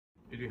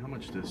JJ, how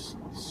much does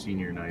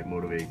senior night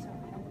motivate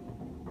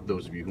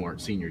those of you who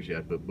aren't seniors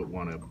yet, but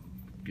want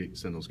to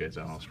send those guys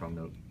out on a strong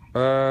note?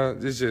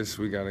 It's just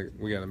we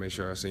gotta make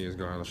sure our seniors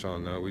go on a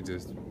strong note.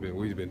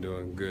 We've been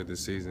doing good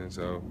this season,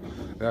 so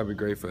that'd be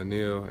great for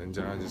Neil and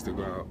John just to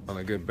go out on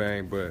a good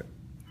bang.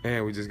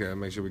 And we just gotta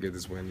make sure we get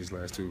this win. These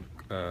last two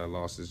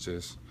losses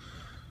just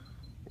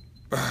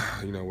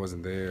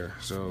wasn't there,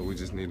 so we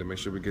just need to make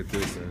sure we get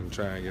this and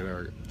try and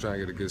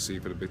get a good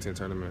seed for the Big Ten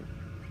tournament.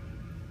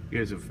 You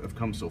guys have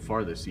come so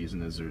far this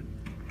season. Is there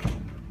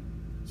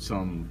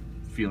some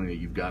feeling that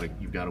you've got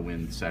to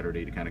win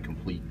Saturday to kind of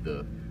complete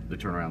the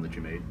turnaround that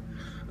you made?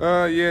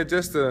 Yeah,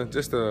 just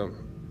to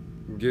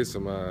get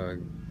some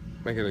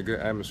make it a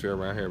good atmosphere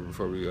around here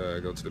before we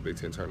go to the Big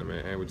Ten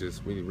tournament, and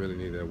we really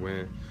need that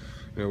win.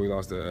 We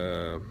lost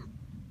to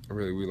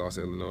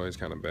Illinois. It's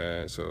kind of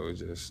bad, so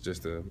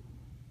just to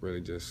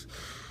really just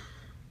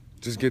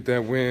get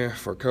that win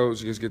for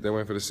coach, just get that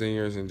win for the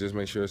seniors, and just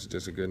make sure it's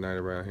just a good night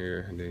around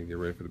here, and then get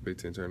ready for the Big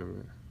Ten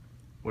tournament.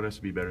 What has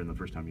to be better than the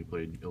first time you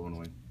played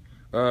Illinois?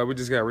 We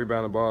just got to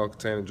rebound the ball,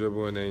 contain the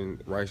dribble, and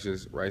then Rice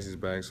is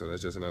back, so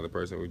that's just another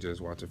person we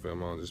just watch the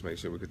film on. Just make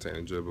sure we contain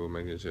the dribble,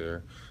 making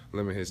sure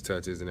limit his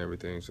touches and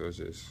everything. So it's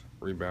just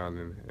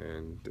rebounding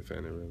and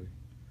defending, really.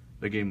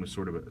 That game was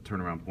sort of a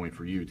turnaround point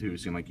for you too.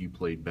 It seemed like you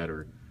played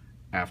better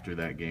after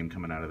that game,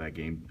 coming out of that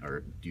game.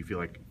 Or do you feel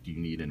like you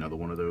need another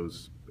one of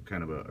those,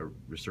 kind of a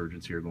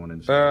resurgence here going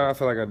into? I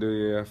feel like I do.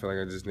 Yeah, I feel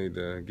like I just need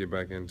to get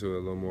back into it a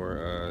little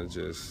more.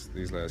 Just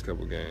these last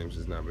couple games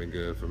has not been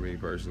good for me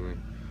personally.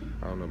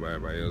 I don't know about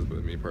everybody else,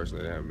 but me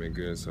personally, they haven't been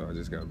good, so I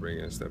just got to bring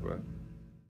in a step up.